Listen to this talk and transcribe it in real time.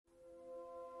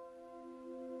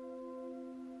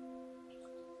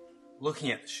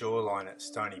Looking at the shoreline at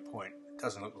Stony Point, it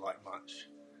doesn't look like much,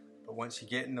 but once you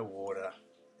get in the water,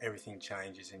 everything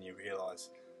changes and you realise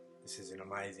this is an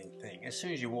amazing thing. As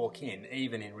soon as you walk in,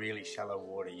 even in really shallow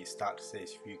water, you start to see a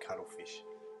few cuttlefish.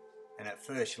 And at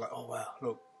first you're like, oh wow,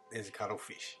 look, there's a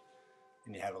cuttlefish.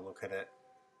 And you have a look at it,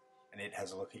 and it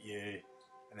has a look at you,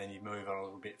 and then you move on a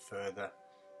little bit further,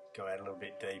 go out a little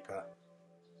bit deeper.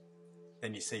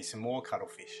 Then you see some more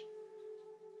cuttlefish,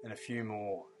 and a few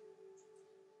more.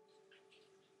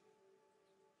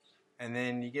 And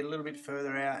then you get a little bit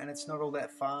further out and it's not all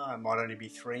that far. It might only be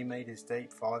 3 meters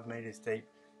deep, 5 meters deep.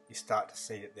 You start to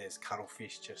see that there's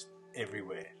cuttlefish just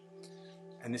everywhere.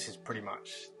 And this is pretty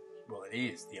much, well, it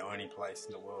is the only place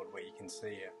in the world where you can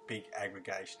see a big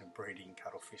aggregation of breeding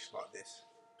cuttlefish like this.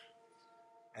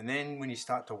 And then when you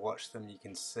start to watch them, you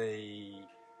can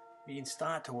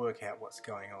start to work out what's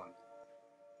going on.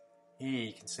 Here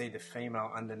you can see the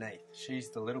female underneath.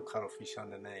 She's the little cuttlefish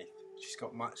underneath. She's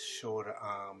got much shorter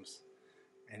arms.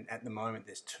 And at the moment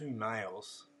there's 2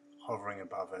 males hovering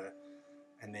above her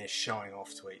and they're showing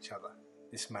off to each other.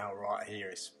 This male right here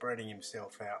is spreading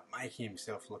himself out, making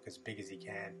himself look as big as he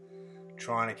can,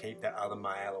 trying to keep that other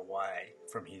male away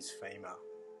from his female.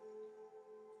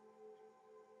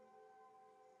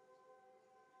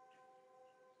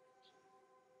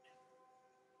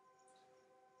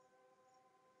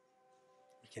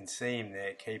 You can see him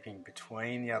there keeping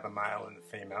between the other male and the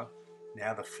female.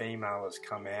 Now the female has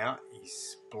come out,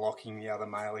 he's blocking the other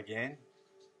male again,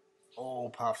 all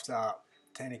puffed up,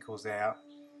 tentacles out.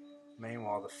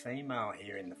 Meanwhile the female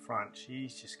here in the front,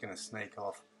 she's just going to sneak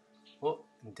off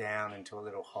and down into a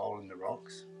little hole in the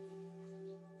rocks.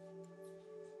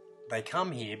 They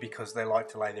come here because they like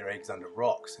to lay their eggs under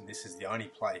rocks, and this is the only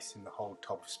place in the whole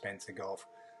top of Spencer Gulf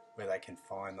where they can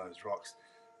find those rocks.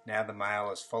 Now the male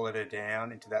has followed her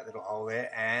down into that little hole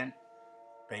there, and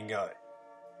bingo.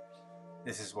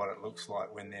 This is what it looks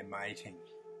like when they're mating.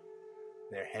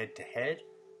 They're head to head,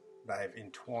 they've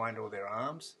entwined all their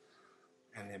arms,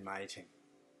 and they're mating.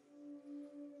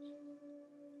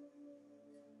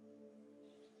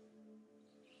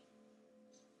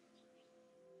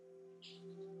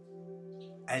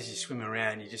 As you swim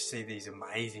around, you just see these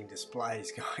amazing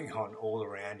displays going on all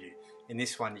around you. In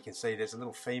this one you can see there's a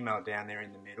little female down there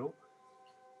in the middle.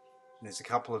 There's a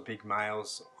couple of big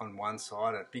males on one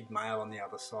side, a big male on the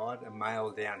other side, a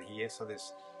male down here. So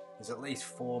there's at least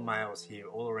 4 males here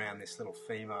all around this little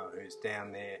female who's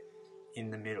down there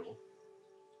in the middle.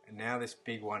 And now this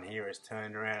big one here has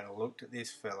turned around and looked at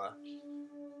this fella.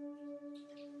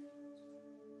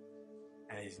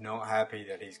 And he's not happy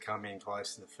that he's come in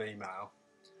close to the female.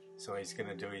 So he's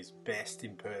going to do his best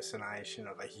impersonation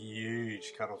of a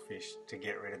huge cuttlefish to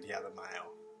get rid of the other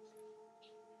male.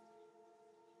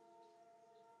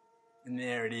 And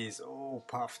there it is, all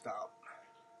puffed up.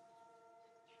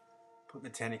 Put the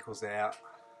tentacles out.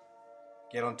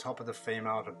 Get on top of the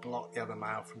female to block the other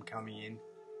male from coming in.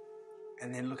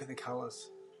 And then look at the colours.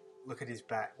 Look at his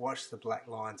back. Watch the black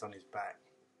lines on his back.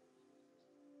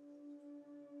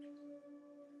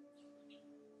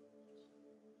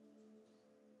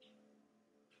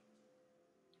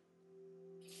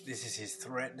 This is his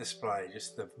threat display,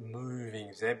 just the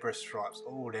moving zebra stripes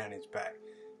all down his back.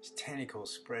 His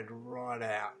tentacles spread right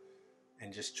out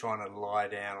and just trying to lie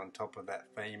down on top of that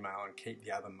female and keep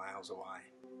the other males away.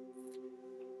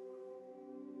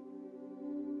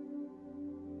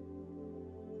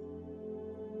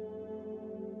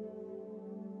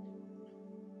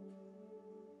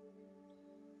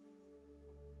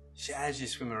 As you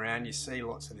swim around, you see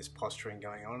lots of this posturing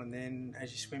going on, and then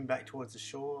as you swim back towards the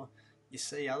shore, you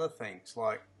see other things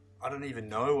like, I don't even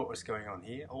know what was going on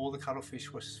here. All the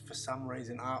cuttlefish was for some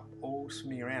reason up, all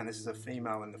swimming around. This is a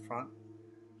female in the front.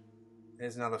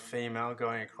 There's another female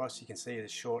going across. You can see the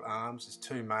short arms. There's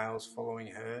 2 males following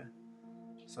her.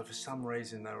 So for some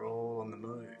reason they're all on the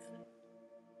move.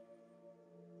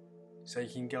 So you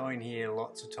can go in here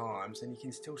lots of times and you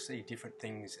can still see different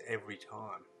things every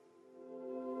time.